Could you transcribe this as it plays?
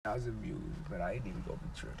1,000 views, but I ain't even gonna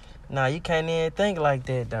be tripping. Nah, you can't even think like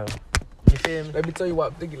that, though. You feel me? Let me tell you why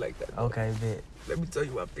I'm thinking like that. Though. Okay, bet. Let me tell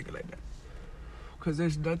you why I'm thinking like that. Because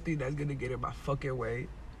there's nothing that's gonna get in my fucking way.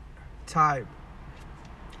 Time.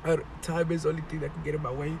 Time is the only thing that can get in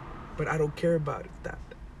my way, but I don't care about it.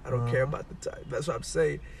 I don't care about the time. That's what I'm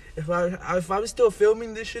saying. If I'm still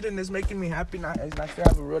filming this shit and it's making me happy, and I still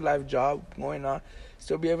have a real life job going on,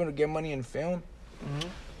 still be able to get money and film,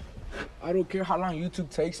 I don't care how long YouTube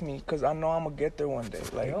takes me, because I know I'm going to get there one day.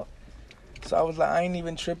 Like, so I was like, I ain't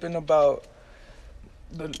even tripping about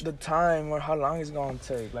the time or how long it's going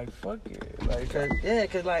to take. Like, fuck it. Like,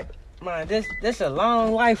 Cause like, man, this a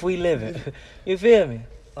long life we living. You feel me?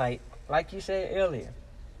 Like you said earlier,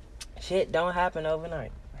 shit don't happen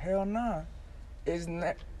overnight. Hell nah. It's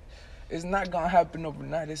not going to happen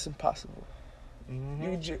overnight. It's impossible.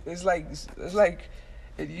 Mm-hmm. It's like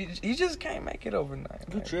you just can't make it overnight.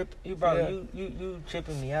 You like, trip, you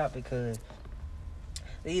tripping me out because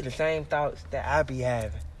these the same thoughts that I be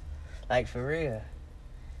having. Like, for real.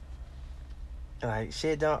 Like,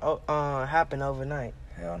 shit don't happen overnight.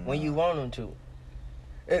 Hell no. When you want them to.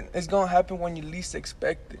 It's gonna happen when you least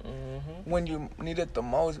expect it. Mm-hmm. When you need it the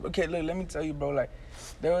most. Okay, look, let me tell you, bro. Like,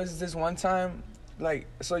 there was this one time, like,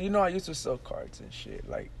 so you know I used to sell cards and shit,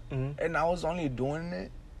 like, and I was only doing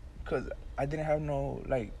it because I didn't have no,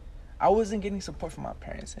 like, I wasn't getting support from my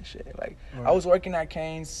parents and shit. Like, right. I was working at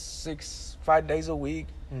Cane's 5 days a week,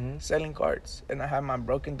 selling cards, and I had my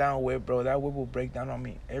broken down whip, bro. That whip will break down on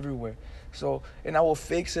me everywhere. So, and I will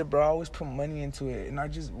fix it, bro. I always put money into it. And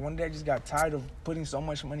one day I just got tired of putting so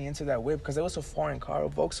much money into that whip because it was a foreign car, a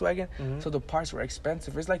Volkswagen. So the parts were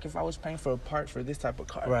expensive. It's like if I was paying for a part for this type of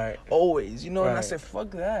car. Right. Always, you know? Right. And I said,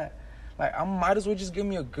 fuck that. Like, I might as well just give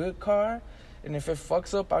me a good car. And if it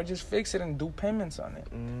fucks up, I'll just fix it and do payments on it.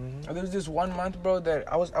 And there was this 1 month, bro, that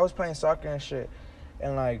I was playing soccer and shit.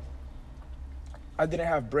 And, like, I didn't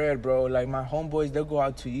have bread, bro. Like, my homeboys, they'll go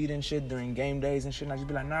out to eat and shit during game days and shit. And I just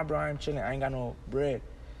be like, nah, bro, I'm chilling. I ain't got no bread.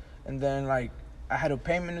 And then, like, I had a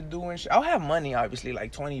payment to do and shit. I'll have money, obviously,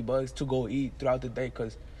 like $20 to go eat throughout the day.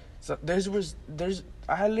 Because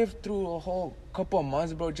I had lived through a whole couple of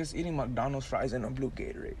months, bro, just eating McDonald's fries and a blue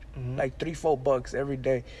Gatorade. Like $3-4 every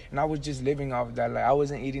day. And I was just living off that. Like, I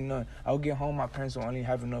wasn't eating none. I would get home, my parents would only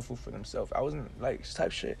have enough food for themselves. I wasn't, like,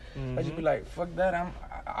 type shit. I'd just be like, fuck that.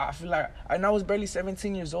 I feel like, and I was barely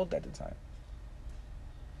 17 years old at the time.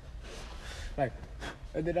 Like,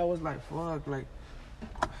 and then I was like, fuck, like,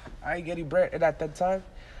 I ain't getting bread. And at that time,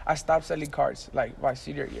 I stopped selling cards, like, my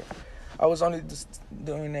senior year. I was only just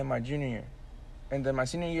doing it my junior year. And then my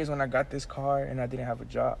senior year is when I got this car and I didn't have a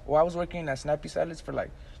job. Well, I was working at Snappy Salads for,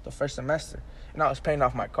 like, the first semester. And I was paying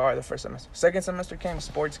off my car the first semester. Second semester came,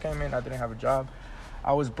 sports came in, I didn't have a job.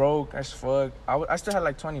 I was broke as fuck. I still had,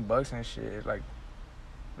 like, $20 and shit. Like,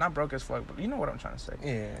 not broke as fuck, but you know what I'm trying to say.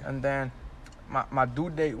 Yeah. And then my due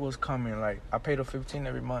date was coming. Like, I paid a $15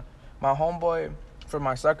 every month. My homeboy for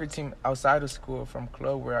my soccer team outside of school from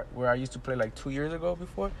club where I used to play like 2 years ago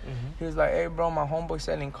before, he was like, hey, bro, my homeboy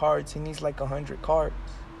selling cards. He needs like 100 cards.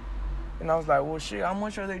 And I was like, well, shit, how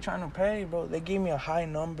much are they trying to pay, bro? They gave me a high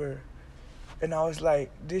number. And I was like,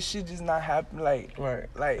 this shit just not happen. Like, right.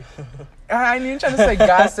 Like, I ain't even trying to say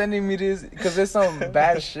God sending me this because there's some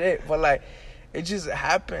bad shit. But, like, it just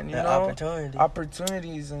happened, you know?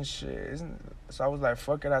 Opportunities and shit. So I was like,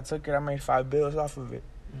 fuck it. I took it. I made $5 off of it.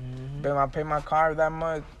 But I paid my car that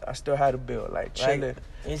month, I still had a bill. Like, chilling. Like,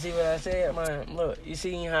 you see what I said, man? Look, you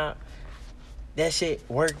see how that shit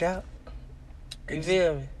worked out? You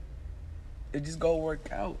feel me? It just go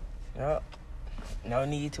work out. Yup. No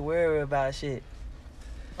need to worry about shit.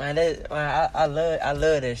 Man, I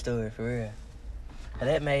love that story, for real. And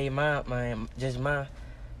that made my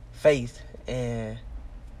faith and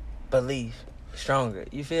belief stronger.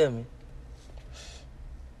 You feel me?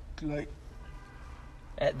 Like,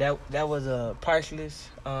 that was a priceless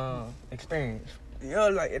experience. Yeah,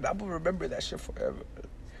 like, and I will remember that shit forever.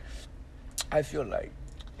 I feel like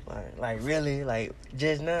really, like,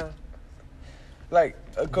 just now. Like,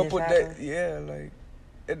 a couple days, yeah, like,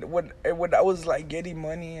 when I was, like, getting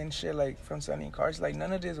money and shit, like, from selling cards, like,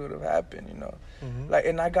 none of this would have happened, you know? Like,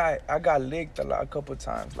 and I got licked a couple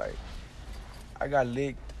times, like, I got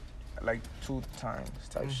licked, like, 2 times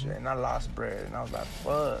type shit, and I lost bread, and I was like,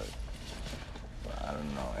 fuck. But I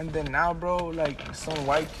don't know. And then now, bro, like, some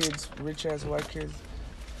white kids, rich-ass white kids,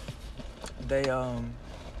 they,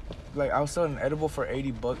 like, I was selling edible for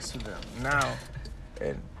 $80 to them now,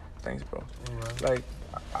 and thanks, bro. Like,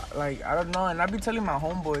 I don't know, and I be telling my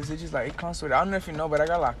homeboys, they just like, it comes with it. I don't know if you know, but I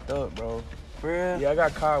got locked up, bro. For real? Yeah, I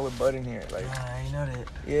got caught with bud in here. Like, Nah, I ain't know that.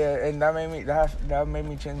 yeah, and that made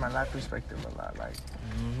me change my life perspective a lot. Like,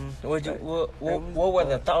 What were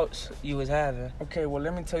the thoughts you was having? okay, well,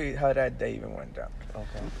 let me tell you how that day even went down.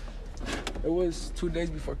 Okay. It was 2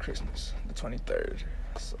 days before Christmas, the 23rd.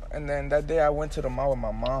 So, and then that day I went to the mall with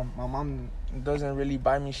my mom. My mom doesn't really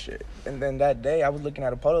buy me shit. And then that day I was looking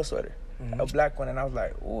at a polo sweater, a black one, and I was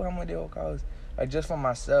like, "Ooh, how much they all cost?" Like just for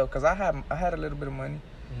myself, cause I had a little bit of money.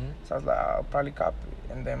 So I was like, I'll probably cop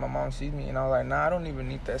it. And then my mom sees me, and I was like, nah, I don't even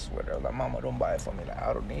need that sweater. I was like, Mama, don't buy it for me. Like,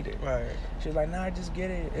 I don't need it. Right. She was like, nah, just get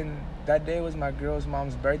it. And that day was my girl's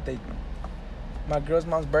mom's birthday. My girl's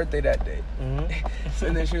mom's birthday that day. So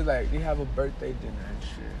then she was like, you have a birthday dinner and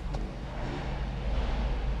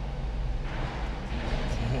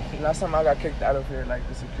shit. Last time I got kicked out of here, like,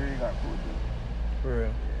 the security got cool, dude. For real.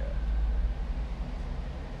 Yeah.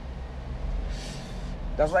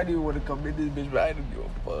 That's why I didn't want to come in this bitch, but I didn't give a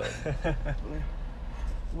fuck.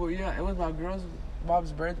 Well, yeah, it was my girl's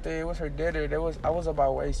mom's birthday. It was her dinner. I was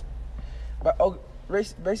about waist. But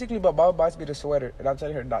basically, but Bob buys me the sweater, and I'm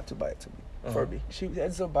telling her not to buy it to me for me. She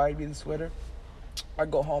ends up buying me the sweater. I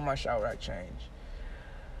go home, I shower, I change.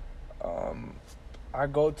 I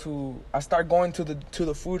start going to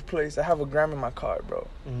the food place. I have a gram in my car, bro.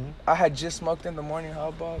 I had just smoked in the morning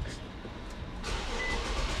hot box.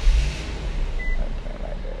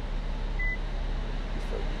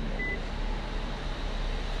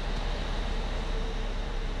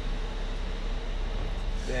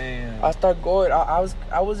 Damn. I start going.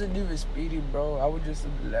 I wasn't even speeding, bro. I was just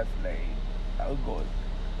in the left lane. I was going.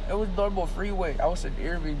 It was normal freeway. I was in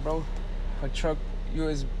Irving, bro. A truck,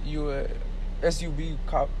 SUV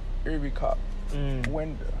cop, Irving cop.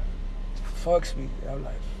 Window. Fucks me. I'm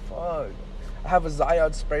like, fuck. I have a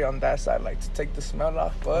Zyod spray on that side, like to take the smell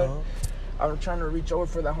off, but I'm trying to reach over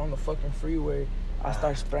for that on the fucking freeway. I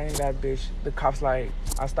start spraying that bitch. The cops like,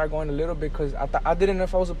 I start going a little bit because I didn't know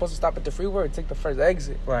if I was supposed to stop at the freeway or take the first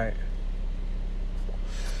exit. Right.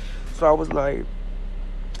 So I was like,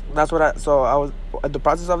 so I was, at the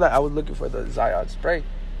process of that, I was looking for the Zyod spray.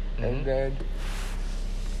 And then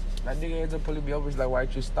that nigga ends up pulling me over. He's like,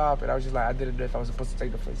 why'd you stop? And I was just like, I didn't know if I was supposed to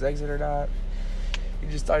take the first exit or not. He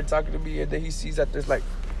just started talking to me, and then he sees that there's like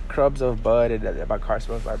crumbs of bud and that my car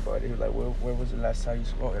smells like bud. He was like, where was the last time you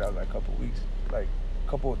smoked? And I was like, a couple weeks. Like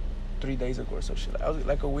 3 days ago or some shit. I was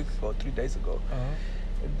like a week ago, 3 days ago.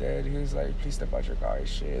 And then he was like, please step out your car and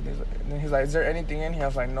shit. And then he's like, is there anything in here? I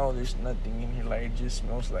was like, no, there's nothing in here. Like, it just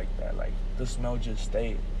smells like that. Like, the smell just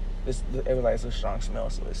stayed. It was like, it's a strong smell,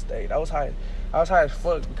 so it stayed. I was high as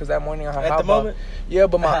fuck because that morning I had At the moment? Yeah,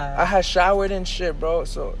 but I had showered and shit, bro.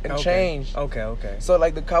 So, and changed. Okay. So,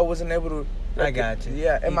 like, the car wasn't able to. Like, I got you.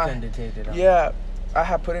 Yeah. And couldn't detect it. Yeah. I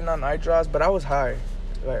had put it on eye drops, but I was high.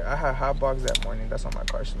 Like, I had hot box that morning. That's how my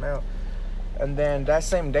car smelled. And then that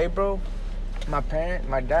same day, bro, my dad,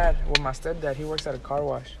 my stepdad, he works at a car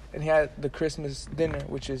wash. And he had the Christmas dinner,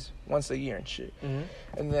 which is once a year and shit.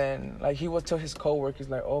 And then, like, he would tell his coworkers,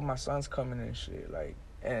 like, oh, my son's coming and shit. Like,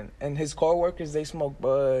 and his coworkers, they smoke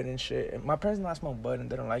bud and shit. And my parents not smoke bud and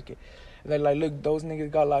they don't like it. And they're like, look, those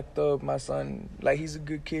niggas got locked up. My son, like, he's a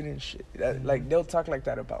good kid and shit. Like, they'll talk like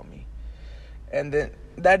that about me. And then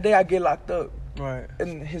that day I get locked up. Right.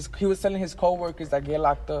 And he was telling his coworkers that get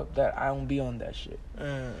locked up that I don't be on that shit.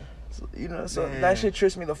 So, so that shit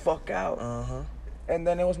trips me the fuck out. And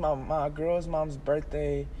then it was my girl's mom's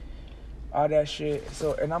birthday, all that shit.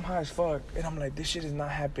 So, and I'm high as fuck. And I'm like, this shit is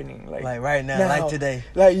not happening. Like right now, like today.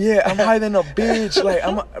 Like, yeah, I'm higher than a bitch.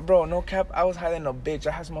 Like, bro, no cap, I was higher than a bitch.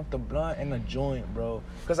 I had smoked a blunt and a joint, bro.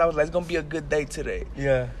 Because I was like, it's going to be a good day today.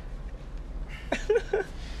 Yeah.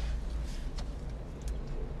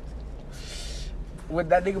 When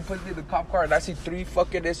that nigga put me in the cop car and I see three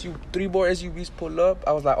more SUVs pull up,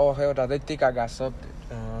 I was like, oh, hell no, they think I got something.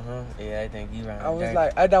 Yeah, I think you right.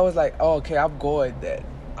 I was like, oh, okay, I'm going then.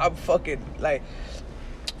 I'm fucking, like,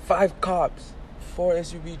 5 cops, 4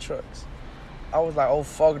 SUV trucks. I was like, oh,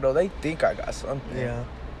 fuck, no, they think I got something. Yeah.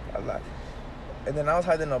 I was like, and then I was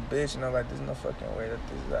hiding a bitch, and I was like, there's no fucking way that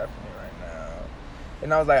this is happening right now.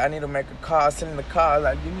 And I was like, I need to make a call. I was sitting in the car. I was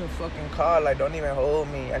like, give me a fucking call. Like, don't even hold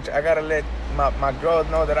me. I gotta let my girls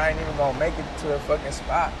know that I ain't even gonna make it to the fucking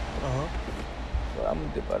spot. So I'm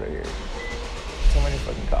gonna dip out of here. Too many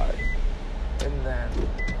fucking cars. And then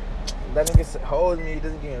that nigga holds me. He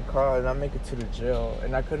doesn't give me a call, and I make it to the jail.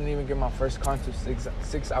 And I couldn't even get my first call till 6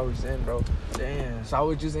 hours in, bro. Damn. So I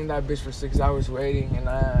was just in that bitch for 6 hours waiting, and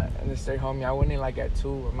they stayed home. I went in like at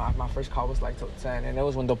 2. My first call was like till 10, and it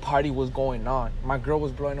was when the party was going on. My girl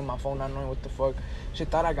was blowing up my phone, not knowing what the fuck. She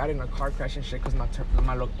thought I got in a car crash and shit because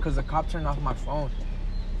the cop turned off my phone.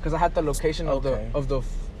 Because I had the location of the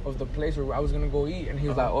of the place where I was gonna go eat, and he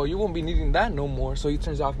was like, "Oh, you won't be needing that no more." So he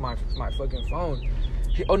turns off my fucking phone.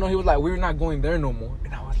 He was like, "We're not going there no more,"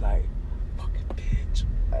 and I was like, "Fucking bitch,"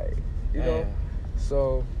 like, you know.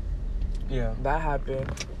 So Yeah. that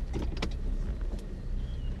happened.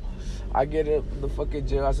 I get up the fucking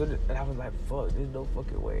jail. And I was like, "Fuck, there's no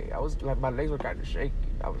fucking way." I was like, my legs were kind of shaky.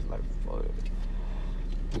 I was like, "Fuck."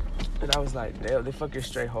 And I was like, damn, they fucking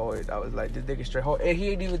straight hold. I was like, this nigga straight hold. And he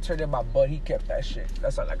ain't even turned in my butt. He kept that shit.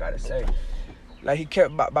 That's all I gotta say. Like, he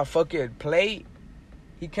kept my fucking plate.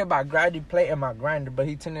 He kept my grinding plate and my grinder, but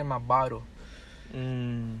he turned in my bottle.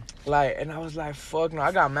 Like, and I was like, fuck no.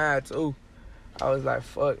 I got mad too. I was like,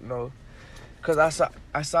 fuck no. Cause I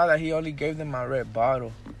saw that he only gave them my red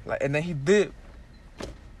bottle. Like, and then he dipped.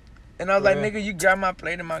 And I was like, nigga, you grabbed my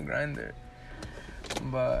plate and my grinder.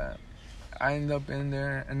 But I ended up in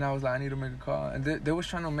there, and I was like, I need to make a call. And they was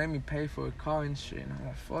trying to make me pay for a call and shit. And I'm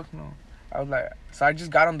like, fuck no. I was like, so I just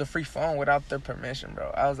got on the free phone without their permission, bro.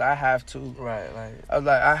 I was like, I have to. Right, like. I was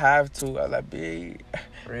like, I have to. I was like, B,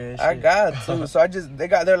 Real I shit. got to. So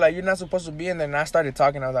they're like, you're not supposed to be in there. And I started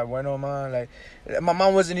talking. I was like, bueno, man. Like, my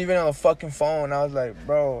mom wasn't even on the fucking phone. I was like,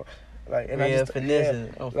 bro. Like, and Real I just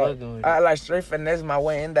finessing. I'm like, fucking with it. I like straight finesse my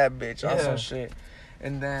way in that bitch on Yeah. some shit.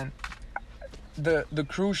 And then the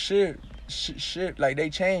cruise ship, like, they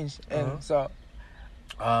changed. And so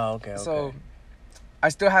Oh, okay. so I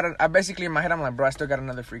still had I basically in my head I'm like, bro, I still got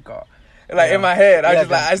another free call. Like, in my head, I just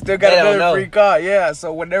like, I still got another free call. Yeah,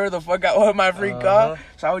 so whenever the fuck I want my free call,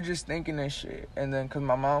 so I was just thinking this shit. And then cause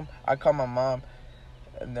I called my mom,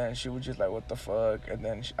 and then she was just like, what the fuck? And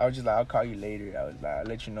then I was just like, I'll call you later. I was like, I'll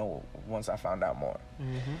let you know once I found out more.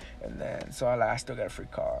 And then so I still got a free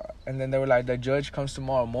call. And then they were like, the judge comes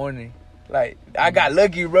tomorrow morning. Like, I got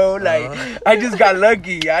lucky, bro. Like, I just got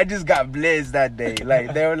lucky. I just got blessed that day.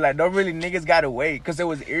 Like, they were like, don't really niggas gotta wait. Because it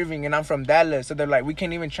was Irving and I'm from Dallas. So they're like, we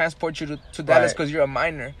can't even transport you to Dallas because you're a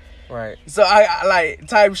minor. Right. So I like,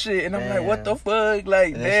 type shit. And I'm like, what the fuck?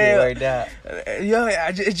 Like, and damn. That shit worked out.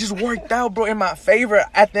 Yeah, it just worked out, bro, in my favor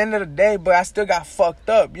at the end of the day. But I still got fucked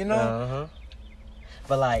up, you know?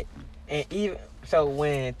 But, like, and even, so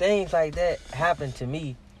when things like that happen to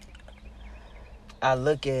me, I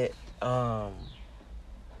look at, I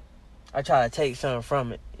try to take something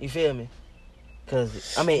from it. You feel me?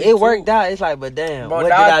 Cause I mean, it worked out. It's like, but damn, bro, what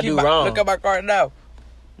did I do wrong? Look at my car now.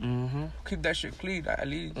 Keep that shit clean at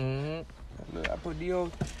least. Look, I put these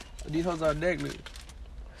hoes on deck. Look.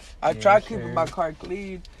 I try keeping my car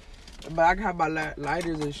clean, but I can have my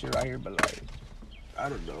lighters and shit right here. But like, I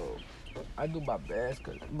don't know. I do my best,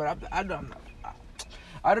 but I don't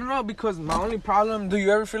know, because my only problem. Do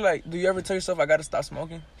you ever tell yourself I gotta stop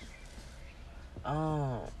smoking?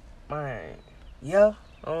 Oh, man. Yeah,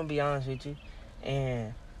 I'm gonna be honest with you.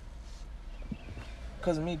 And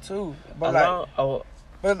cause me too. But a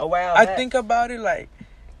while I back, think about it like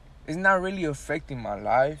it's not really affecting my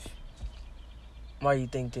life. Why you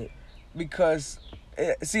think that? Because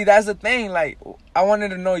see, that's the thing. Like, I wanted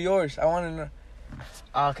to know yours. I wanted to know.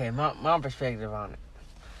 Okay, my perspective on it.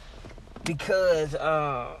 Because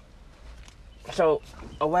so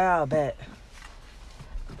a while back,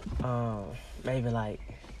 maybe like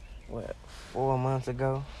 4 months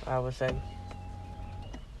ago, I would say,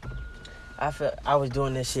 I felt I was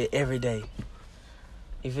doing this shit every day.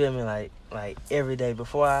 You feel me? Like every day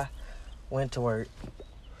before I went to work.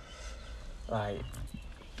 Like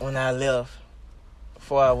when I left,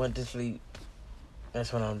 before I went to sleep,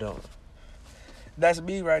 that's what I'm doing. That's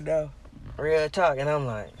me right now. Real talk, and I'm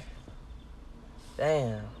like,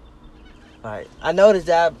 damn. Like, I noticed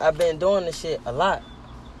that I've been doing this shit a lot.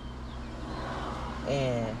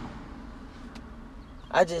 And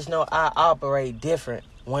I just know I operate different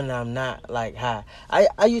when I'm not, like, high.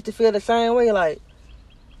 I used to feel the same way, like,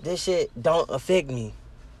 this shit don't affect me.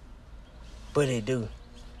 But it do.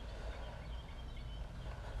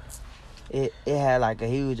 It had, like, a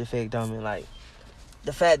huge effect on me, like,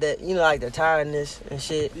 the fact that, you know, like, the tiredness and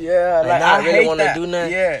shit. Yeah, like I I really hate want to that. do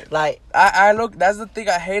nothing. Yeah. Like, I look, that's the thing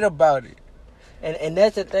I hate about it. And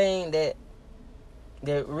that's the thing that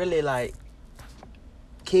really, like,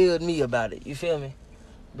 killed me about it. You feel me?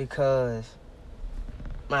 Because,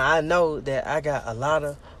 man, I know that I got a lot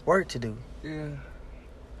of work to do. Yeah.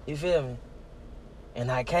 You feel me? And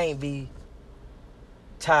I can't be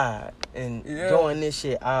tired and doing this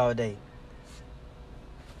shit all day.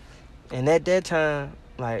 And at that time,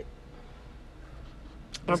 like,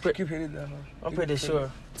 I'm pretty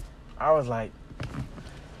sure I was, like,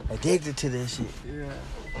 addicted to this shit. Yeah.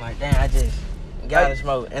 Like, damn, I just gotta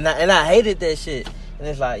smoke. And I hated that shit. And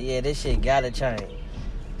it's like, yeah, this shit gotta change.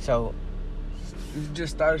 So you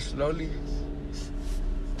just started slowly.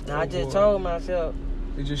 I just told myself,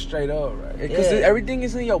 It's just straight up, right? Because Yeah. everything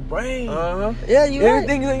is in your brain. Yeah, you right.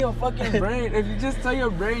 Everything is in your fucking brain. If you just tell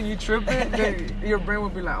your brain you tripping, then your brain will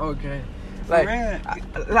be like, okay. Like,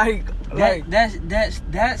 That's.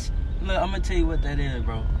 Look, I'm gonna tell you what that is,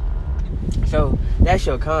 bro. So that's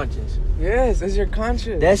your conscience. yes, it's your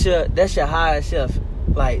conscience. That's your higher self.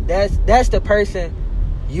 Like that's the person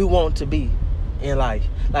you want to be in life.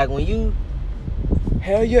 Like when you.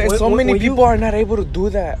 Hell yeah, and so many people are not able to do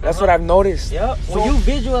that. That's what I've noticed. Yep. So, When you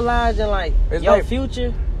visualizing like It's your like-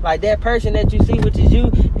 future, like that person that you see, which is you,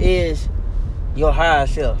 is your higher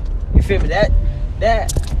self. You feel me?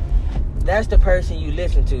 That's the person you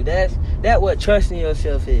listen to. That's what trusting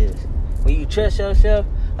yourself is. When you trust yourself,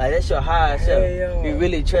 like that's your higher self. Hey, yo, You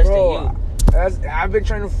really trusting bro, you. I've been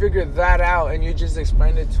trying to figure that out, and you just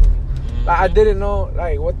explained it to me. Like I didn't know,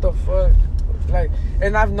 like what the fuck, like.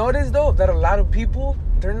 And I've noticed though that a lot of people,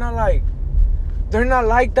 they're not like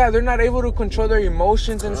that. They're not able to control their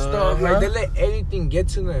emotions and stuff. Like they let anything get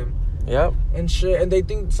to them. Yep. And shit, and they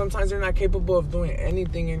think sometimes they're not capable of doing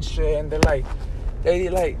anything and shit, and they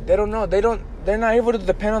don't know, they're not able to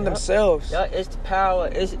depend on themselves. Yeah, it's the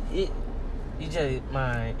power. You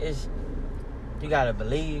gotta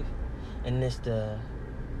believe in this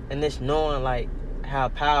knowing like how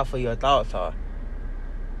powerful your thoughts are.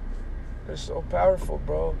 They're so powerful,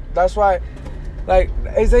 bro. That's why, like,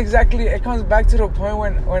 it comes back to the point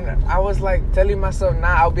when I was like telling myself,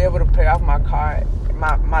 nah, I'll be able to pay off my car.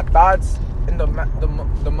 My thoughts in the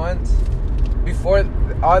months before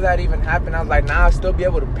all that even happened, I was like, nah, I'll still be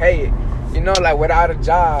able to pay it. You know, like without a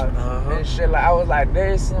job and shit. Like I was like,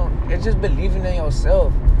 it's just believing in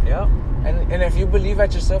yourself. Yep. And if you believe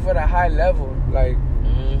at yourself at a high level, like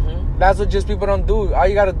that's what just people don't do. All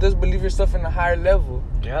you gotta do is believe yourself in a higher level.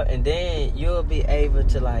 Yeah, and then you'll be able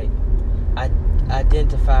to like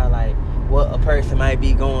identify like what a person might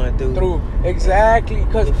be going through. Exactly,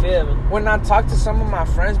 because You feel me? when I talk to some of my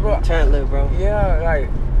friends, bro, Turn look, bro. yeah, like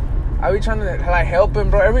I be trying to like help him,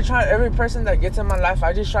 bro. Every person that gets in my life,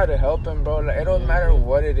 I just try to help him, bro. Like it don't matter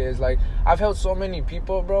what it is. Like I've helped so many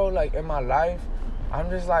people, bro. Like in my life, I'm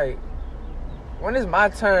just like, when is my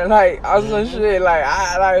turn? Like I was like shit, like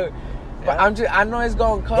but I know it's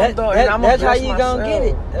gonna come though, and I'm that's gonna how you gonna get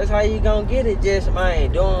it. That's how you gonna get it. Just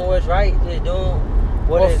man, doing what's right, just doing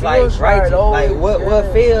what is like feels right, right, like what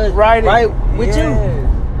feels right with you.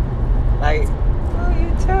 Like, oh,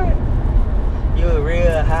 you turn. You a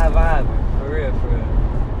real high vibe, for real.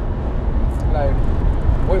 Like,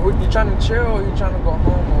 wait, you trying to chill or you trying to go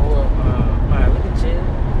home or what? Man, we can chill.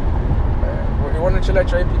 Man, you want to chill at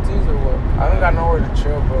your APTs or what? I don't got nowhere to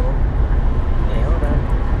chill, bro. Yeah, hold on.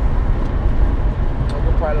 I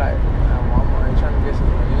could probably like, Walmart, ain't trying to get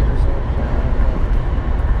something to eat or something.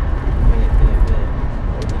 We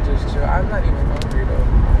could just chill. I'm not even hungry though.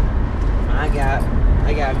 I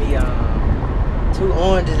got me 2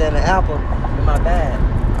 oranges and an apple in my bag.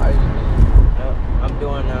 All you need. I'm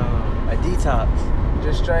doing a detox.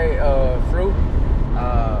 Just straight fruit.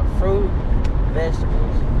 Fruit,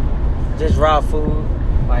 vegetables, just raw food.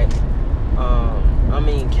 Like,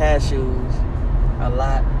 cashews a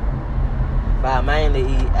lot. But I mainly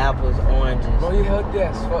eat apples, oranges. Bro, you healthy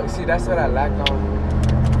as fuck. See, that's what I lack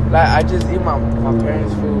on. Like, I just eat my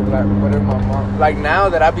parents' food, like, whatever my mom. Like, now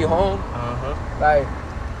that I be home, like,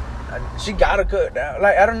 she gotta cook now.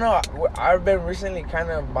 Like, I don't know. I've been recently kind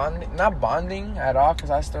of not bonding at all,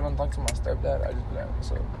 because I still don't talk to my stepdad. I just be like,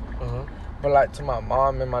 what's up? But, like, to my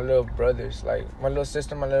mom and my little brothers, like, my little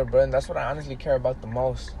sister, my little brother, that's what I honestly care about the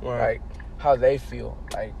most. Right. Like, how they feel.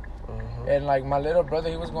 Like, and, like, my little brother,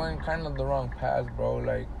 he was going kind of the wrong path, bro.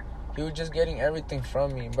 Like, he was just getting everything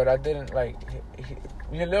from me, but I didn't, like,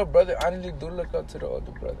 your little brother honestly do look up to the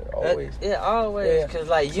older brother, always. Always. Because,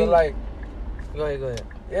 like, So, like, Go ahead.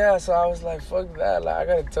 yeah, so I was like, fuck that. Like, I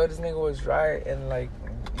gotta tell this nigga what's right. And, like,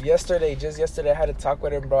 just yesterday, I had to talk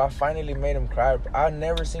with him, bro. I finally made him cry. I've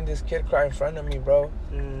never seen this kid cry in front of me, bro.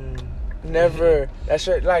 Never. That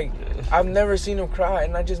shit, like, I've never seen him cry,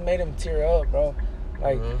 and I just made him tear up, bro.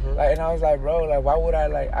 Like, and I was like, bro, like, why would I,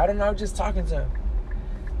 like, I don't know, I was just talking to him.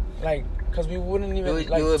 Like, because we wouldn't even, you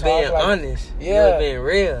were talk, being like, honest. Yeah. You were being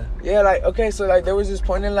real. Yeah, like, okay, so, like, there was this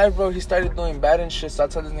point in life, bro, he started doing bad and shit, so I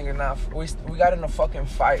told this nigga, nah, we got in a fucking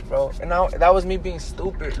fight, bro. And that was me being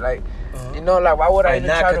stupid, like, you know, like, why would I even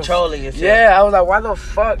not try controlling yourself. Yeah, I was like, why the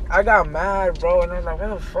fuck? I got mad, bro, and I was like, why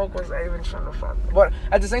the fuck was I even trying to fight? But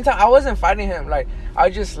at the same time, I wasn't fighting him, like, I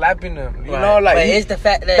was just slapping him, you know, like. But it's the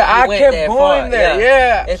fact that I you went kept that going far. there,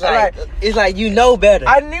 yeah. It's like you know better.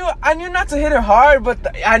 I knew not to hit it hard, but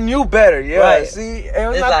I knew better, yeah. Right. See, it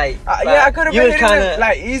was It's not, like I could have you been was hitting kinda- it,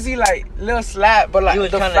 like, easy, like, little slap, but, like, You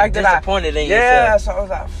was the kinda fact that disappointed in yeah, yourself. so I was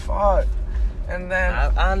like, fuck. And then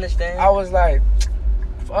I understand. I was like,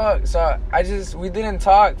 fuck. So we didn't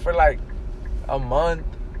talk for like a month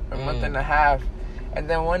and a half. And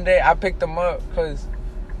then one day I picked him up because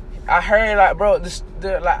I heard like, bro,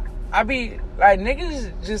 I be like,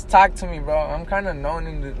 niggas just talk to me, bro. I'm kind of known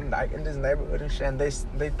in this neighborhood and shit. And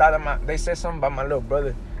they thought they said something about my little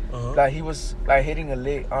brother. Like he was like hitting a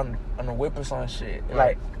lick on a whip or some shit.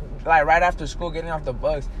 Like right after school, getting off the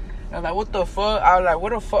bus. And I was like, what the fuck? I was like,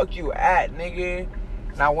 where the fuck you at, nigga?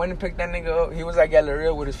 And I went and picked that nigga up. He was at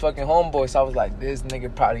Galleria with his fucking homeboy. So I was like, this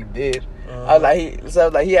nigga probably did. I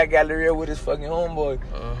was like, he at Galleria with his fucking homeboy.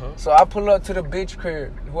 So I pull up to the bitch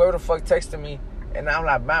crib. Whoever the fuck texted me. And I'm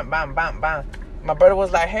like, bam, bam, bam, bam. My brother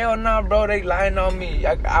was like, hell nah, bro, they lying on me. He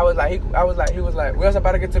was like, we was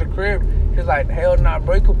about to get to the crib. He was like, hell nah,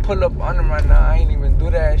 bro, you could pull up on him right now. I ain't even do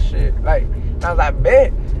that shit. Like, and I was like,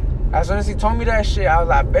 bet. As soon as he told me that shit, I was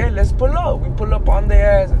like, bet, let's pull up. We pull up on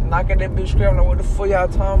their ass, knock at that bitch crib. I'm like, what the fuck y'all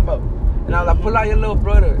talking about? And I was like, pull out your little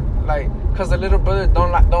brother. Like, cause the little brother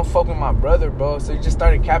don't fuck with my brother, bro. So he just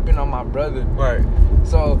started capping on my brother. Right.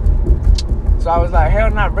 So I was like, hell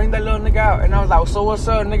nah, bring that little nigga out. And I was like, so what's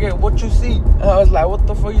up, nigga? What you see? And I was like, what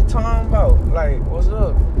the fuck you talking about? Like, what's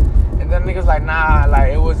up? And then niggas like, nah,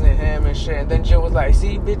 like, it wasn't him and shit. And then Jill was like,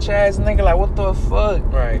 see, bitch ass nigga, like, what the fuck?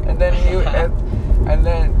 Right. And then and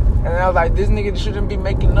then I was like, this nigga shouldn't be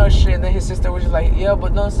making no shit. And then his sister was just like, yeah,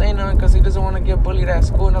 but don't say nothing because he doesn't want to get bullied at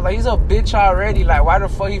school. And I was like, he's a bitch already. Like, why the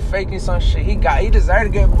fuck he faking some shit? He deserved to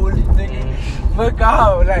get bullied, nigga. Fuck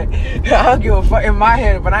off. Like, I don't give a fuck in my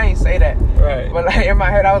head, but I ain't say that. Right. But like in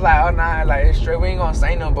my head, I was like, oh nah, like it's straight. We ain't gonna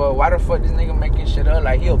say nothing. But why the fuck this nigga making shit up?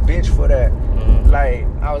 Like he a bitch for that. Like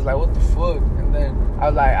I was like, what the fuck? And then I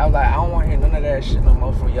was like, I don't want to hear none of that shit no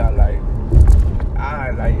more from y'all. Like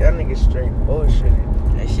that nigga straight bullshit.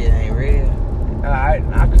 That shit ain't real.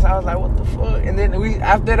 Cause I was like, what the fuck? And then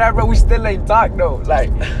after that, bro, we still ain't talk though. Like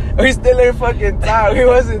we still ain't fucking talk. We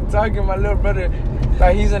wasn't talking. My little brother,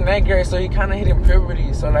 like he's in that grade, so he kind of hit in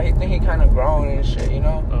puberty. So like he think he kind of grown and shit, you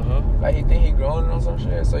know? Like he think he grown on some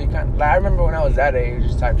shit. So he kind of, like I remember when I was that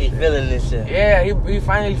age, type he shit. Feeling this shit. Yeah, he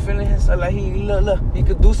finally feeling himself. Like he look, he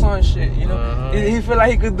could do some shit, you know? He feel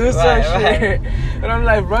like he could do some shit. And I'm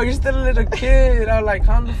like, bro, you still a little kid. I was like,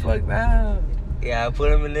 calm the fuck down. Yeah, I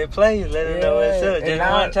put him in their place, let him know what's up, just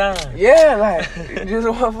one time. Yeah, like, just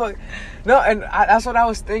one fuck. No, and that's what I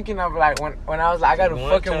was thinking of, like, when I was like, I gotta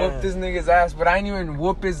fucking whoop this nigga's ass, but I ain't even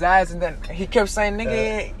whoop his ass, and then he kept saying,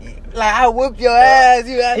 nigga, like, I whoop your ass.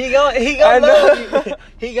 He gonna love you.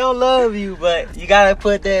 He gonna love you, but you gotta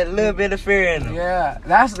put that little bit of fear in him. Yeah,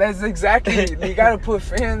 that's exactly, you gotta put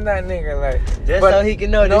fear in that nigga, like. Just so he can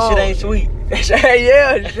know this shit ain't sweet.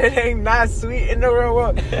 Yeah, shit ain't not sweet in the real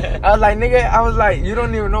world. I was like, nigga, you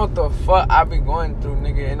don't even know what the fuck I be going through,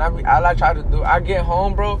 nigga. And all I try to do, I get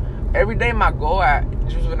home, bro. Every day my goal,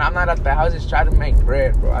 just when I'm not at the house, is try to make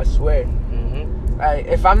bread, bro. I swear. Like,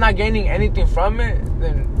 if I'm not gaining anything from it,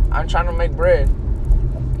 then I'm trying to make bread.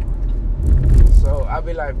 So I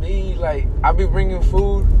be like, I be bringing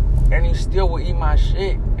food, and he still would eat my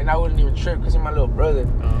shit, and I wouldn't even trip because he's my little brother.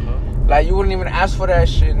 Like, you wouldn't even ask for that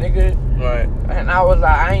shit, nigga. Right. And I was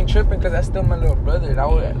like, I ain't tripping because that's still my little brother. I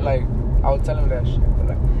would tell him that shit. But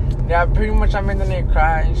like, yeah, pretty much I made the nigga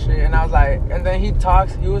cry and shit. And I was like, and then he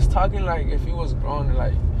was talking like if he was grown,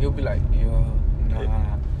 like, he'll be like, yo,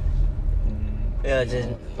 nah. Yeah, just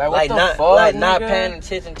like the not fuck, like nigga? Not paying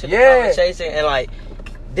attention to the conversation, and like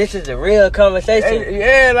this is a real conversation.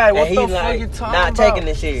 Yeah, like what the fuck like, you talking not about? Taking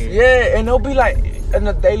this serious. Yeah, and it'll be like on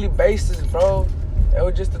a daily basis, bro. It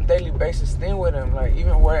was just a daily basis thing with him. Like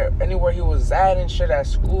even anywhere he was at and shit, at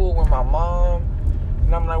school with my mom,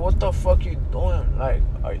 and I'm like, what the fuck you doing? Like,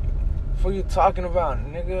 what you talking about,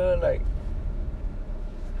 nigga? Like,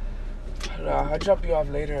 I'll drop you off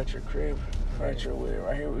later at your crib. Right your way,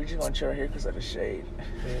 right here. We just gonna chill here because of the shade.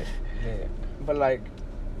 Yeah. But like,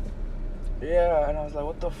 yeah, and I was like,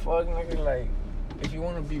 what the fuck, nigga? Like, if you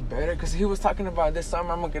want to be better, because he was talking about this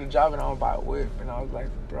summer I'm gonna get a job and I'm gonna buy a whip, and I was like,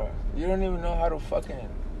 bro, you don't even know how to fucking.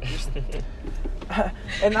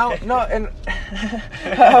 And I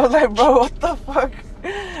was like, bro, what the fuck?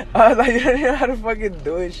 I was like, you don't even know how to fucking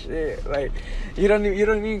do it, shit. Like, you don't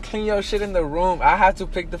even clean your shit in the room. I have to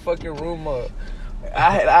pick the fucking room up.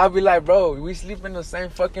 I'll be like, bro, we sleep in the same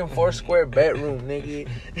fucking 4-square bedroom, nigga.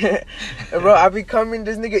 And bro, I be coming,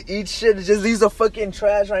 this nigga eat shit, just leaves a fucking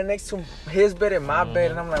trash right next to his bed and my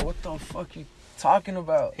bed, and I'm like, what the fuck you talking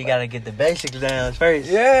about? He gotta get the basics down first.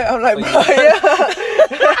 Yeah, I'm like, bro, yeah.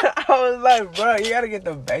 I was like, bro, you gotta get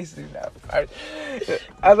the basics down first.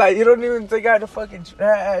 I was like, you don't even take out the fucking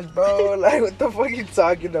trash, bro. Like, what the fuck you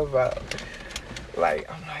talking about? Like,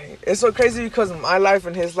 I'm like, it's so crazy because my life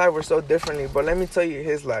and his life were so differently. But let me tell you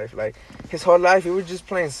his life. Like, his whole life, he was just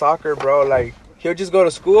playing soccer, bro. Like, he would just go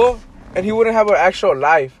to school and he wouldn't have an actual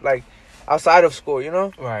life, like, outside of school, you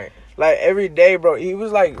know? Right. Like, every day, bro, he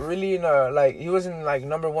was, like, really in a, like, he was in, like,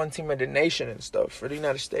 #1 team of the nation and stuff for the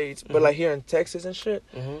United States. But, like, here in Texas and shit.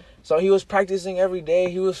 Mm-hmm. So he was practicing every day.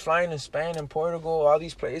 He was flying to Spain and Portugal, all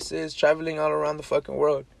these places, traveling all around the fucking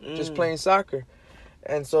world, just playing soccer.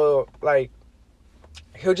 And so, like,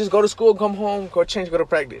 he'll just go to school, come home, go change, go to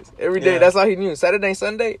practice. Every day, that's all he knew. Saturday,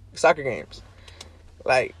 Sunday, soccer games.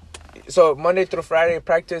 Like, so Monday through Friday,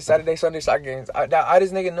 practice, Saturday, Sunday, soccer games. All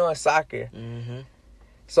this nigga know is soccer. Mm-hmm.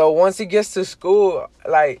 So once he gets to school,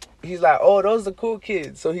 like, he's like, oh, those are the cool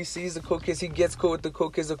kids. So he sees the cool kids. He gets cool with the cool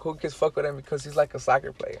kids. The cool kids fuck with him because he's like a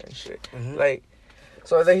soccer player and shit. Mm-hmm. Like,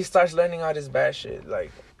 so then he starts learning all this bad shit.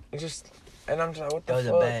 Like, it just, and I'm just like, what the fuck?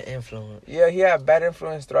 That was a bad influence. Yeah, he had bad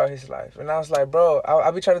influence throughout his life. And I was like, bro, I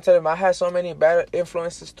be trying to tell him I had so many bad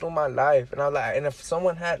influences through my life. And I was like, and if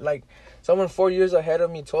someone had, like, someone 4 years ahead of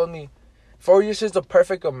me told me 4 years is the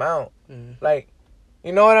perfect amount. Mm-hmm. Like,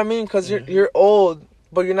 you know what I mean? Because you're old,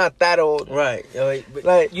 but you're not that old. Right. But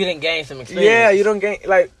like, you didn't gain some experience. Yeah, you don't gain,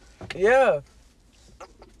 like, yeah.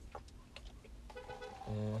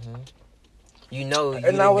 Mm-hmm. You know you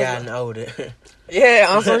And done gotten older. Yeah,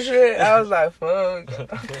 on some shit. I was like, fuck.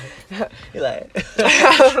 You're like,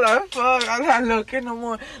 I was like, fuck, I'm not a little kid no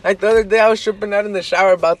more. Like, the other day, I was tripping out in the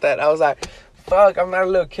shower about that. I was like, fuck, I'm not a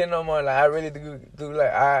little kid no more. Like, I really do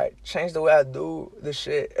like, I changed the way I do the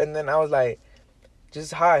shit. And then I was like,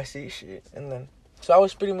 just how I see shit. And then, so I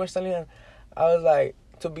was pretty much telling him, I was like,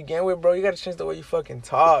 to begin with, bro, you gotta change the way you fucking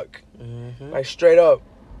talk. mm-hmm. Like, straight up.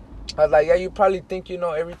 I was like, yeah, you probably think you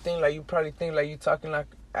know everything. Like, you probably think, like, you talking like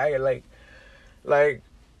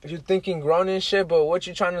you thinking grown and shit, but what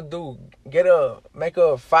you trying to do? Make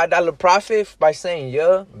a $5 profit by saying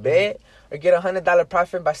yeah, bet, or get $100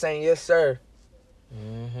 profit by saying yes, sir.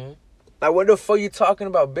 Mm-hmm. Like, what the fuck you talking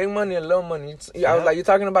about? Big money and little money? I was like, you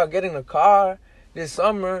talking about getting a car this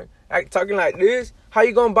summer? Like, talking like this? How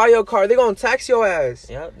you gonna buy your car? They gonna tax your ass.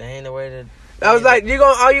 Yep, they ain't the way to. I was like,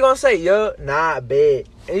 all you gonna say, yeah, nah, bet.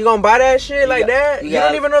 And you gonna buy that shit like that? You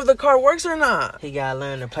don't even know if the car works or not. He gotta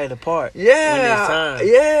learn to play the part. Yeah. When it's time.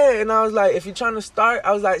 Yeah. And I was like, if you're trying to start,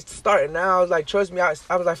 I was like, start it now. I was like, trust me. I was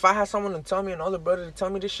like, if I had someone to tell me, an older brother to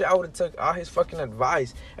tell me this shit, I would have took all his fucking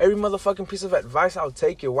advice. Every motherfucking piece of advice, I would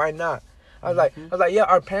take it. Why not? I was like, yeah,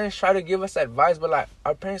 our parents try to give us advice, but like,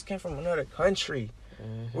 our parents came from another country.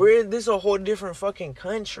 Mm-hmm. We're in this a whole different fucking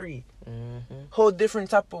country. Mm-hmm. Whole different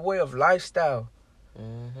type of way of lifestyle.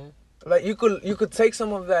 Mm-hmm. Like, you could take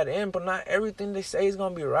some of that in, but not everything they say is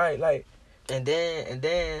gonna be right. Like, and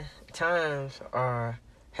then times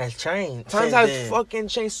has changed. Times has fucking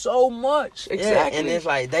changed so much. Exactly. Yeah, and it's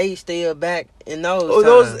like they still back in those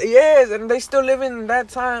times. Yes, and they still live in that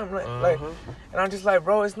time. Like, and I'm just like,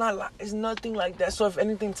 bro, it's nothing like that. So if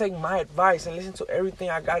anything, take my advice and listen to everything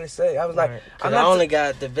I gotta say. I was like, I only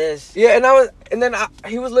got the best. Yeah, and then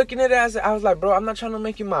he was looking at it. I was like, bro, I'm not trying to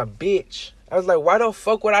make you my bitch. I was like, why the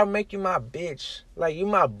fuck would I make you my bitch? Like, you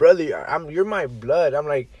my brother. You're my blood. I'm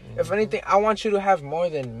like, if anything, I want you to have more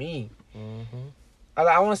than me. Mm-hmm.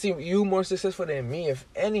 I want to see you more successful than me, if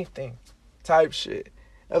anything, type shit.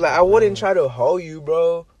 I was like, I wouldn't try to hold you,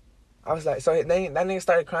 bro. I was like, so that nigga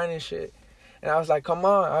started crying and shit. And I was like, come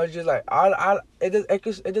on. I was just like,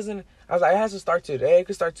 it doesn't, I was like, it has to start today. It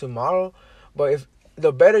could start tomorrow. But if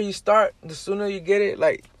the better you start, the sooner you get it,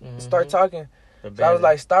 like, start talking. So I was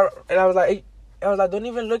like, I was like, don't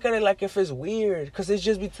even look at it like if it's weird, because it's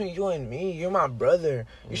just between you and me. You're my brother.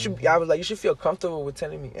 You should. I was like, you should feel comfortable with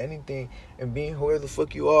telling me anything and being whoever the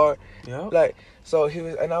fuck you are. Yeah. Like, so he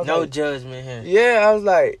was, and I was no like, judgment here. Yeah, I was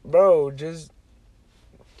like, bro, just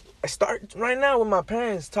start right now with my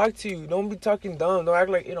parents. Talk to you. Don't be talking dumb. Don't act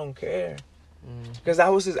like you don't care. Because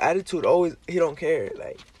that was his attitude. Always, he don't care.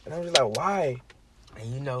 Like, and I was like, why?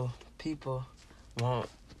 And you know, people won't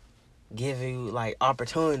give you like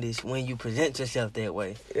opportunities when you present yourself that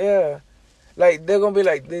way. Yeah, like they're gonna be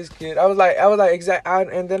like, this kid. I was like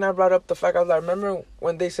and then I brought up the fact, I was like, remember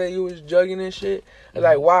when they say you was jugging and shit? I was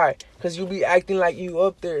like, why? Because you be acting like you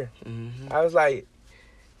up there. I was like,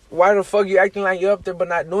 why the fuck you acting like you up there but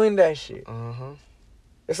not doing that shit?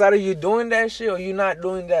 It's either you doing that shit or you not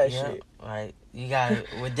doing that shit. Like, you gotta,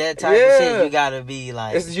 with that type of shit, you gotta be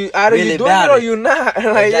like, it's either really you doing it or you not.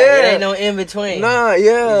 Like, it ain't no in between. Nah,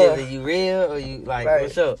 yeah. Either you real or you like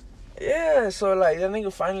what's up? Yeah, so like that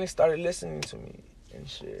nigga finally started listening to me and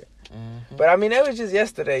shit. But I mean, that was just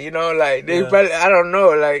yesterday, you know, like they probably, I don't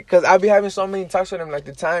know, like, cause I be having so many talks with him, like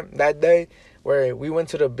the time that day where we went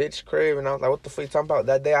to the bitch crib, and I was like, what the fuck you talking about?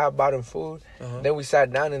 That day I bought him food. Then we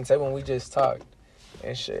sat down and said when we just talked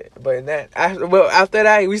and shit. But then, after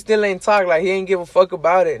that, we still ain't talk. Like, he ain't give a fuck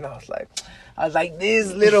about it. And I was like,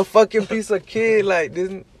 this little fucking piece of kid, like,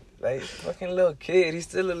 this, like, fucking little kid. He's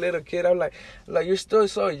still a little kid. I was like, you're still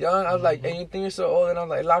so young. I was like, and you think you're so old. And I was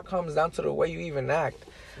like, a lot comes down to the way you even act.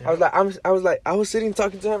 Yeah. I was sitting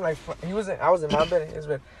talking to him, like, I was in my bed, in his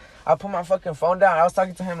bed. I put my fucking phone down. I was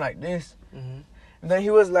talking to him like this. And then he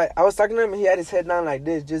was like, I was talking to him, and he had his head down like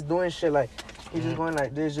this, just doing shit, like, he just going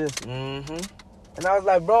like this, just. And I was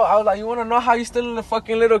like, bro, you want to know how you still a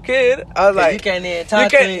fucking little kid? I was like, you can't even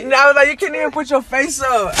talk to me. I was like, you can't even put your face up.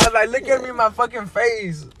 I was like, look at me in my fucking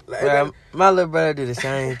face. Like, bro, my little brother do the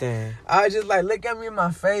same thing. I was just like, look at me in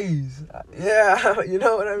my face. Yeah, you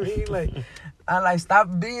know what I mean? Like, I like, stop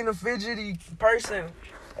being a fidgety person.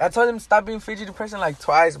 I told him stop being a fidgety person like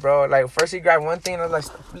twice, bro. Like, first he grabbed one thing, and I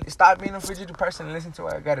was like, stop being a fidgety person and listen to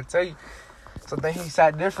what I gotta tell you. So then he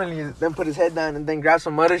sat differently, then put his head down, and then grabbed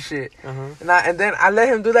some other shit. And then I let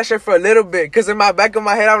him do that shit for a little bit, because in my back of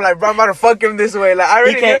my head, I'm like, bro, I'm about to fuck him this way. Like, I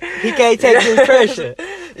already he can't take this pressure.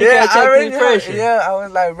 Yeah, I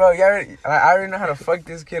was like, bro, I already know how to fuck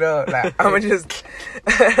this kid up. Like, I'm gonna just...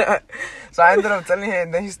 So I ended up telling him,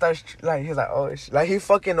 and then he starts, like, he's like, oh, like, he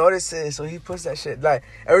fucking notices, so he puts that shit, like,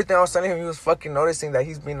 everything I was telling him, he was fucking noticing that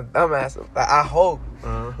he's being a dumbass. Like, I hope.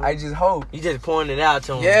 I just hope. You just pointed it out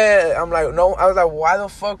to him. Yeah, I'm like, no, I was like, why the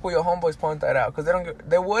fuck would your homeboys point that out? Because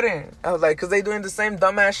they wouldn't. I was like, because they doing the same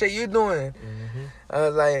dumbass shit you doing. I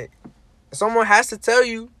was like, someone has to tell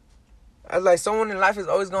you. I was like, someone in life is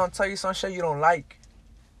always going to tell you some shit you don't like.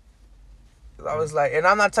 I was like, and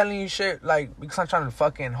I'm not telling you shit, like, because I'm trying to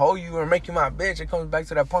fucking hold you or make you my bitch. It comes back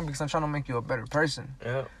to that point because I'm trying to make you a better person.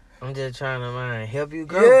 Yep. I'm just trying to, help you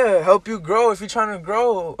grow. Yeah, help you grow if you're trying to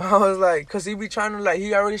grow. I was like, because he be trying to, like,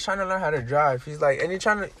 he already trying to learn how to drive. He's like, and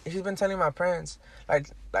he's been telling my parents, like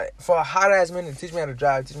for a hot ass minute, teach me how to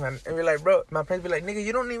drive, and be like, bro, my parents be like, nigga,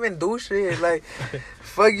 you don't even do shit. Like,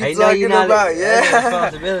 fuck you talking about? Yeah.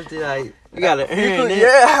 Responsibility, like, you gotta earn it.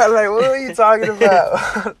 Yeah, like, what are you talking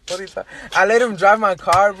about? I let him drive my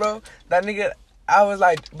car, bro. That nigga, I was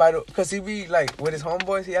like, because he be like, with his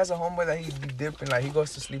homeboys, he has a homeboy that he be dipping, like, he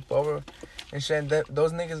goes to sleep over and shit.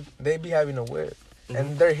 Those niggas, they be having a whip.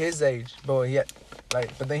 And they're his age, but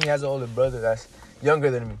but then he has an older brother that's younger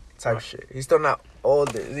than me, type shit. He's still not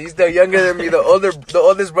older. He's still younger than me. The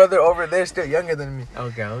oldest brother over there is still younger than me.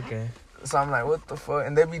 Okay. So I'm like, what the fuck?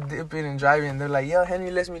 And they be dipping and driving. And they're like, yo,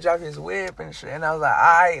 Henry lets me drive his whip and shit. And I was like,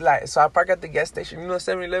 alright. Like, so I park at the gas station. You know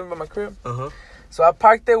 7-Eleven by my crib? So I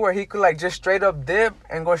parked there where he could, like, just straight up dip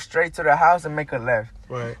and go straight to the house and make a left.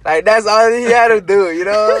 Right. Like, that's all he had to do, you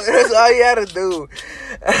know? That's all he had to do.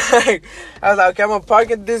 Like, I was like, okay, I'm going to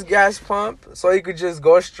park at this gas pump so he could just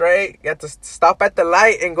go straight. You have to stop at the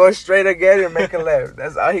light and go straight again and make a left.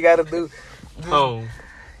 That's all he got to do. Oh.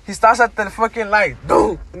 He stops at the fucking light,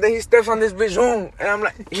 boom, and then he steps on this bitch, boom, and I'm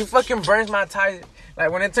like, he fucking burns my tires.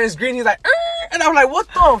 Like, when it turns green, he's like, and I'm like, what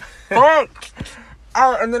the fuck?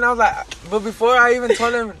 And then I was like, but before I even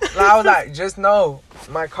told him, like, I was like, just know,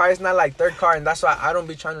 my car is not like third car, and that's why I don't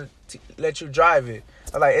be trying to let you drive it.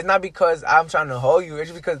 I was like, it's not because I'm trying to hold you, it's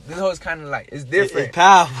just because this hoe is kind of like, it's different. It's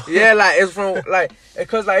powerful. Yeah, like, it's from, like,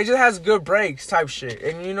 because, like, it just has good brakes type shit.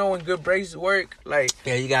 And you know when good brakes work, like.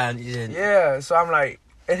 Yeah, you gotta. Yeah, so I'm like,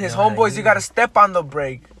 and his homeboys, you gotta step on the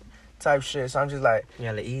brake type shit. So I'm just like, you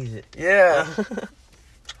gotta ease it. Yeah.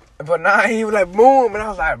 But now he was like, boom, and I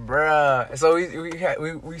was like, bruh. So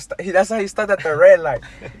that's how he started at the red light.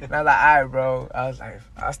 And I was like, all right, bro. I was like,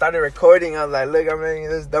 I started recording. I was like, look, I'm letting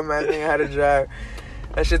this dumbass nigga how to drive.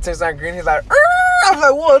 That shit turns on green. He's like, I was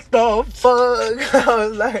like, what the fuck?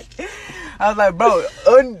 I was like, bro,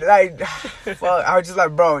 fuck. I was just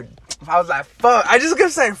like, bro. I was like, fuck. I just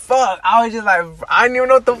kept saying fuck. I was just like, I didn't even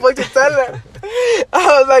know what the fuck to tell her.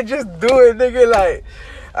 I was like, just do it, nigga. Like,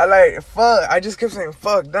 I like, fuck. I just kept saying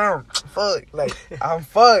fuck, damn, fuck. Like, I'm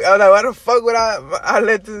fuck. I was like, why the fuck would I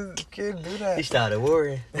let this kid do that? He started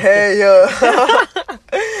worrying. Hey, yo. I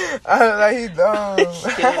was like, he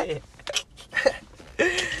dumb.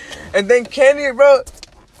 And then Kenny, bro.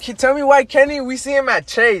 Tell me why Kenny, we see him at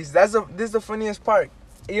Chase. This is the funniest part.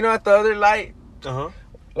 You know, at the other light.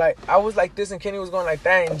 Like, I was like this and Kenny was going like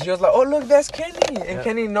that. And she was like, oh, look, that's Kenny. And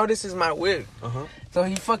Kenny notices my whip. So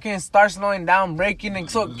he fucking starts slowing down, braking. And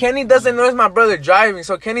so Kenny doesn't notice my brother driving.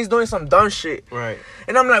 So Kenny's doing some dumb shit. Right.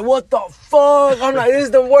 And I'm like, what the fuck? I'm like, this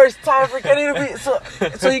is the worst time for Kenny to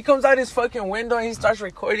be. So he comes out his fucking window and he starts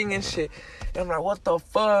recording and shit. And I'm like, what the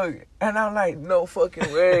fuck? And I'm like, no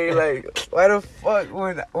fucking way. Like, why the fuck?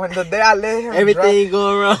 When the day I let him everything drive,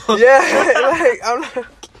 going wrong. Yeah. Like, I'm like.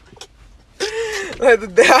 Like the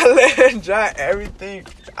day I let her dry everything,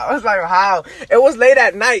 I was like, how? It was late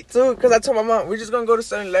at night too, cause I told my mom we're just gonna go to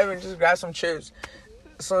 7-Eleven, just grab some chips,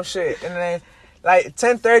 some shit, and then like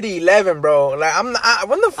 10:30, 11, bro. Like when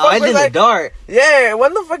the fuck? It's in the dark. Yeah,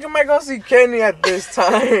 when the fuck am I gonna see Kenny at this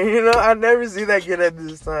time? You know, I never see that kid at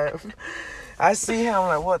this time. I see him, I'm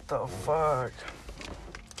like, what the fuck?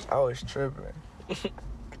 I was tripping.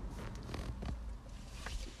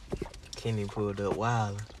 Kenny pulled up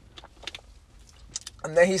wild.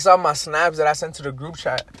 And then he saw my snaps that I sent to the group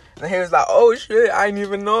chat. And he was like, oh shit, I didn't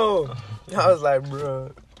even know. I was like,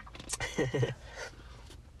 bro.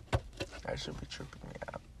 That should be tripping me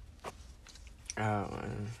out. Oh,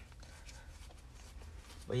 man.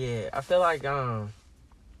 But yeah, I feel like your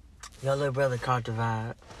little brother caught the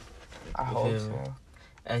vibe. I hope so.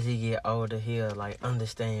 As he get older, he'll like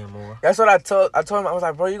understand more. That's what I told him. I was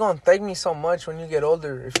like, bro, you're gonna thank me so much when you get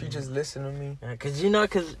older if you just listen to me. Yeah, cause you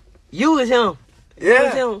was him. Yeah. You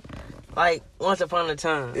was him. Like once upon a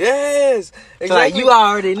time. Yes. Exactly. So, like you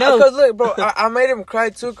already know. Cause look, bro, I made him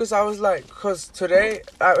cry too. Cause I was like,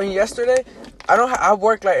 yesterday, I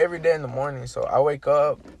work like every day in the morning. So I wake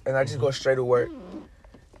up and I just go straight to work.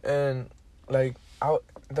 And like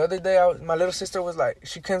the other day, my little sister was like,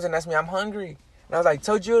 she comes and asks me, I'm hungry. And I was like,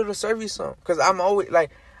 told you to serve you some. Because I'm always,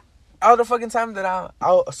 like, all the fucking time that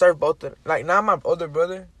I'll serve both of them. Like, now my older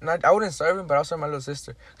brother, I wouldn't serve him, but I'll serve my little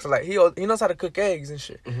sister. So, like, he knows how to cook eggs and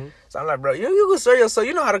shit. Mm-hmm. So I'm like, bro, you can serve yourself.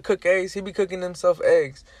 You know how to cook eggs. He be cooking himself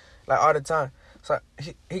eggs, like, all the time. So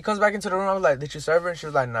he comes back into the room. I was like, did you serve her? And she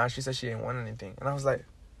was like, nah. She said she didn't want anything. And I was like,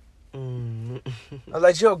 I was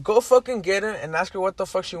like, yo, go fucking get her and ask her what the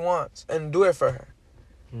fuck she wants and do it for her.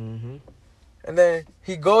 Mm-hmm. And then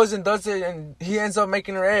he goes and does it, and he ends up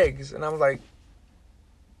making her eggs. And I was like...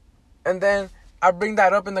 And then I bring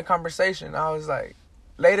that up in the conversation. I was like...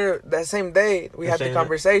 Later, that same day, we had the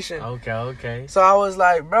conversation. Okay. So I was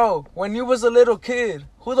like, bro, when you was a little kid,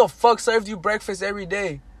 who the fuck served you breakfast every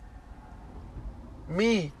day?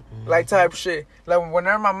 Me. Mm-hmm. Like, type shit. Like,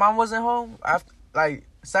 whenever my mom wasn't home, like,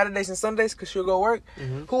 Saturdays and Sundays, because she'll go work,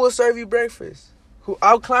 who will serve you breakfast?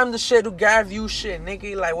 I'll climb the shit who gave you shit,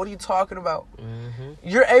 nigga. Like, what are you talking about? Mm-hmm.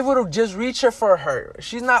 You're able to just reach her for her.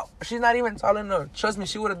 She's not even tall enough. Trust me,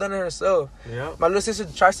 she would have done it herself. Yep. My little sister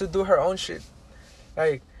tries to do her own shit.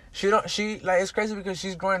 Like, it's crazy because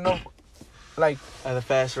she's growing up, like... At a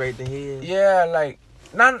fast rate than he is? Yeah, like,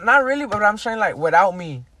 not really, but I'm saying, like, without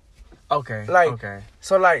me. Okay, like, okay.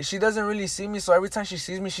 So, like, she doesn't really see me, so every time she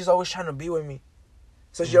sees me, she's always trying to be with me.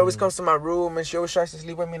 So she always comes to my room, and she always tries to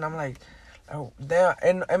sleep with me, and I'm like... Oh, damn,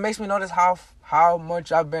 and it makes me notice how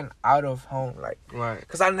much I've been out of home, like, right?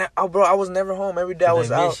 Cause I was never home. Every day I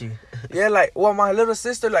was out. Yeah, like, well, my little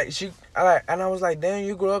sister, like, and I was like, damn,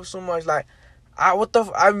 you grew up so much, like,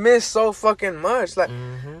 I miss so fucking much, like,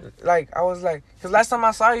 like I was like, cause last time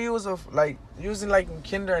I saw you was you was in like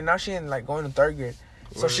kinder, and now she in like going to 3rd grade,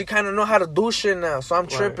 so she kind of know how to do shit now. So I'm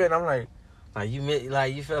tripping. I'm like. Like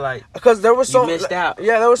you feel like because there was so missed out.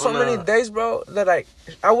 Yeah, there were so many days, bro, that I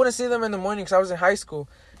wouldn't see them in the morning because I was in high school.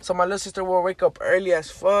 So my little sister will wake up early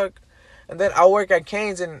as fuck, and then I'll work at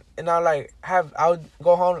Cane's and I'll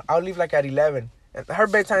go home. I'll leave like at 11, and her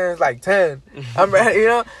bedtime is like 10. I'm ready, you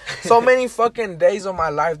know. So many fucking days of my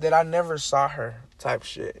life that I never saw her, type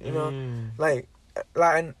shit, you know, like.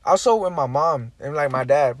 And also with my mom and like my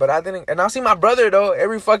dad, but I didn't. And I'll see my brother though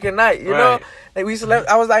every fucking night, you know. Like we used to live,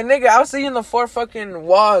 I was like, nigga, I'll see you in the 4 fucking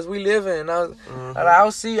walls we live in.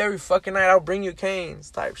 I'll see you every fucking night. I'll bring you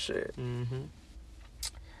Cane's type shit. Mm-hmm.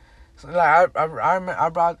 So like I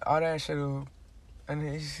brought all that shit up,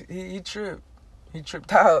 and he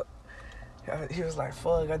tripped out. He was like,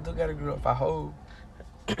 fuck, I do gotta grow up. I hope.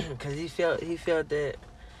 Cause he felt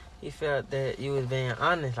that you was being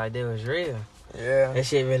honest, like that was real. Yeah. That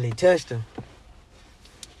shit really touched him.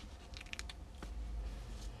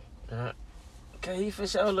 Cause he for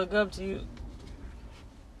sure look up to you.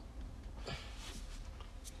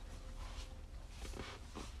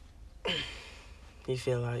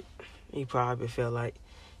 He probably felt like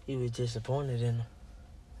you was disappointed in him.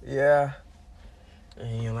 Yeah.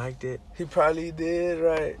 And you liked it. He probably did,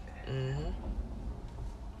 right? Mm-hmm.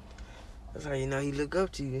 That's how you know he look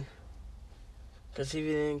up to you. Cause if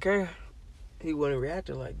he didn't care, he wouldn't react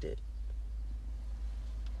like that.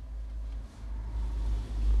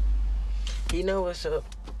 He know what's up.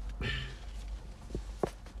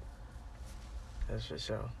 That's for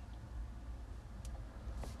sure.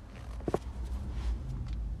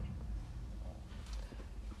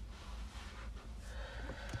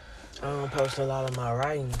 I don't post a lot of my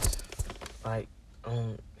writings, like,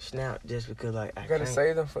 on Snap, just because, like, I gotta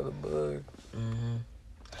save them for the book. Mm-hmm.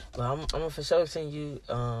 But I'm gonna for sure send you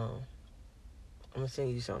I'm gonna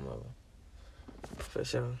send you something over. For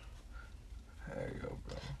sure. There you go,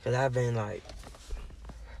 bro. Cause I've been like,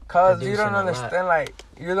 Cause you don't producing a lot. understand, like,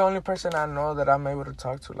 you're the only person I know that I'm able to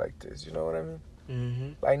talk to like this. You know what I mean? mm-hmm.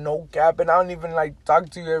 Like, no gap, and I don't even, like, talk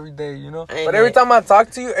to you every day, you know? Ain't But every it? time I talk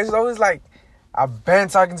to you, it's always, like, I've been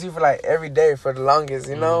talking to you for, like, every day for the longest,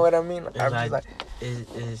 you know what I mean? It's I'm like, just, like...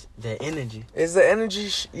 Is the energy. It's the energy,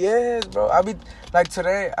 yes, bro. I be, like,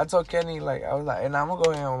 today, I told Kenny, like, I was like, and I'm gonna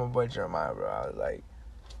go ahead on my boy Jeremiah, bro. I was like...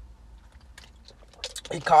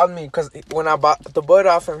 He called me, because when I bought the bud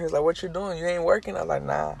off him, he was like, what you doing? You ain't working? I was like,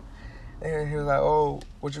 nah. And he was like, oh,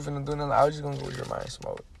 what you finna do now? I was just gonna go with Jeremiah and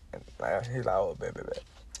smoke. And like, he was like, oh, bet.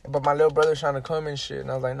 But my little brother's trying to come and shit.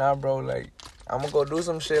 And I was like, nah, bro, like, I'm gonna go do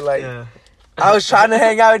some shit. Like, Yeah. I was trying to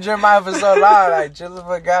hang out with Jeremiah for so long. Like, chill the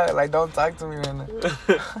fuck out. Like, don't talk to me right now.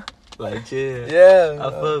 Like, chill. Yeah.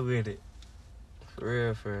 I fuck with it. For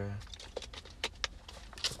real, for real.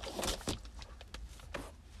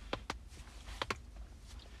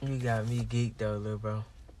 You got me geeked though, little bro.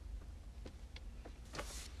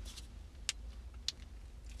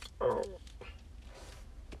 Oh.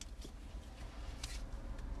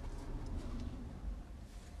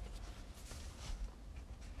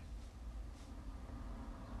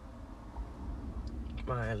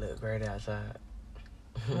 Man, it look great outside.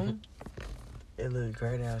 Hmm? It look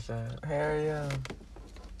great outside. Hell yeah.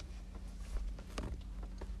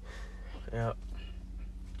 Yep.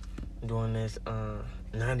 Doing this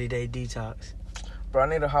 90-day detox Bro, I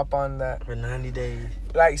need to hop on that. for 90 days.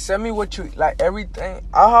 Like, send me what you, like, everything.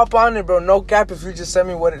 I'll hop on it, bro. No cap if you just send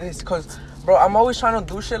me what it is. Because, bro, I'm always trying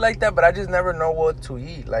to do shit like that, but I just never know what to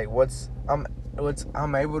eat. Like, what's I'm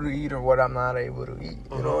able to eat or what I'm not able to eat.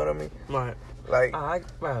 You know what I mean? Right. Like,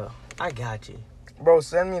 Bro, I got you. bro,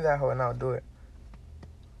 send me that hoe and I'll do it.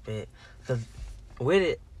 But, cause with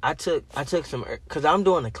it, I took some, cause I'm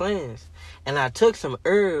doing a cleanse, and I took some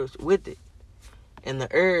herbs with it, and the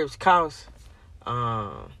herbs cost,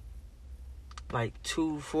 like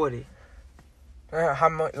 $2.40. How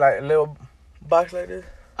much? Like, a little box like this?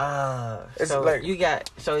 It's So like- you got,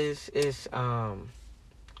 so it's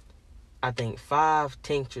I think 5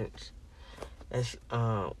 tinctures. That's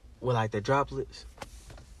with like the droplets,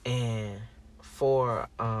 and 4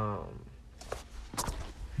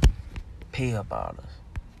 pill bottles.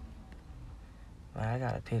 Like, I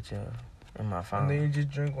got a picture in my phone. And then you just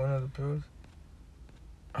drink one of the pills?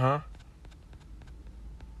 Huh?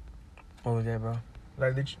 What was that, bro?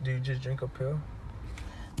 Like, do you just drink a pill?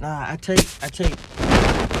 Nah, I take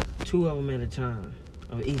 2 of them at a time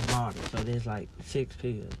of each bottle. So there's like 6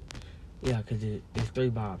 pills. Yeah, cause it's 3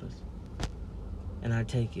 bottles, and I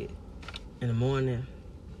take it in the morning,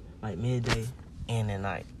 like midday, and at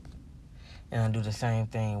night. And I do the same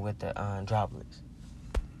thing with the droplets.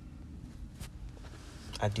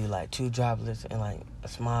 I do like 2 droplets in like a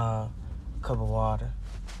small cup of water,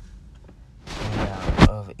 and,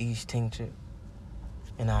 of each tincture,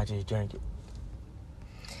 and I just drink it.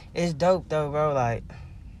 It's dope though, bro. Like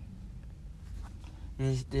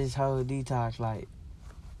this whole detox, like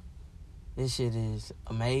this shit is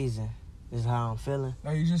amazing. This is how I'm feeling.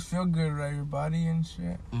 Like, you just feel good, right? Your body and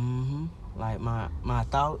shit. Mm-hmm. Like my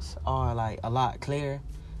thoughts are like a lot clearer.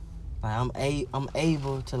 Like I'm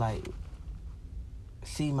able to like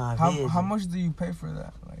see my vision. How much do you pay for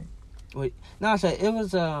that? Like, Wait, no, so it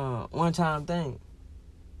was a one-time thing.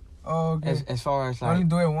 oh, okay. As far as like, Only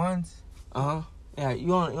do it once? yeah,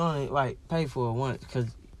 you only like pay for it once because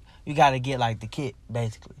you got to get like the kit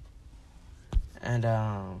basically, and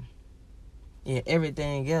yeah,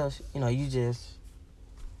 everything else, you know, you just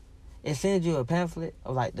it sends you a pamphlet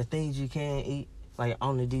of like the things you can eat like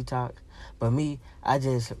on the detox. But me, I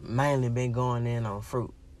just mainly been going in on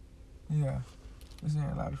fruit. Yeah. There's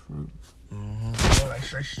a lot of fruit. Mm-hmm. Like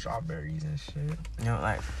straight strawberries and shit. You know,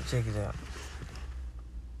 like check it out.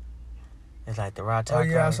 It's like the raw Oh taco.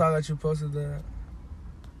 yeah, I saw that you posted that.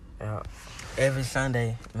 Yeah. Every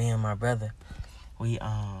Sunday, me and my brother, we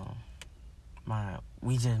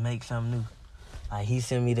just make something new. Like he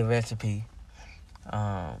sent me the recipe.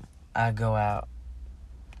 I go out,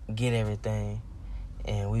 get everything,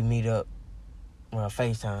 and we meet up on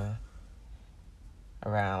FaceTime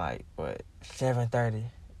around like 7:30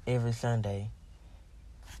 every Sunday,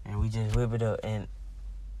 and we just whip it up, and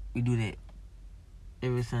we do that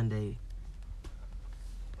every Sunday.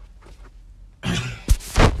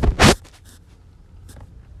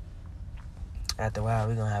 After a while,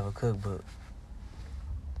 we're gonna have a cookbook.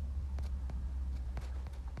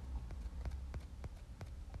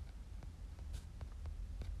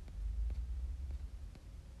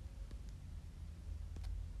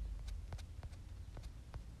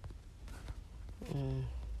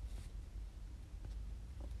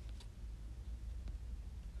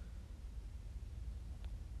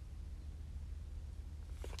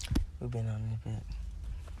 We've been on this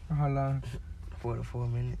bit How long? 44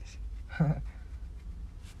 minutes.